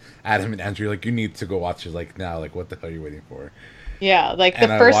podcast, and Adam and Andrew were like, you need to go watch it like now. Like, what the hell are you waiting for? Yeah, like the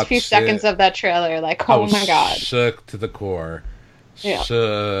first few seconds of that trailer, like, oh my god, shook to the core. Yeah.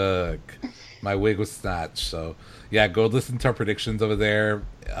 Shook. My wig was snatched. So yeah, go listen to our predictions over there.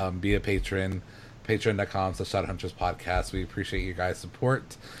 Be a patron. Patreon.com/Shadowhunters podcast. We appreciate you guys'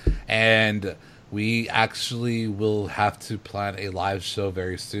 support, and we actually will have to plan a live show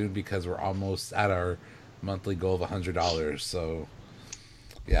very soon because we're almost at our monthly goal of $100. So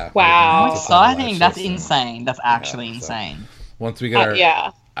yeah, wow, exciting! That's insane. That's actually insane. So once we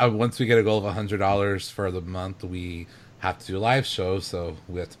get once we get a goal of $100 for the month, we have to do a live show. So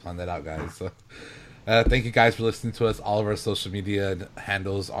we have to plan that out, guys. So. Thank you guys for listening to us. All of our social media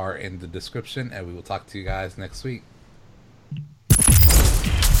handles are in the description, and we will talk to you guys next week.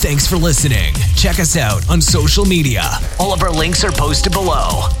 Thanks for listening. Check us out on social media. All of our links are posted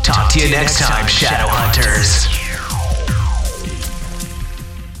below. Talk to you next time, Shadowhunters.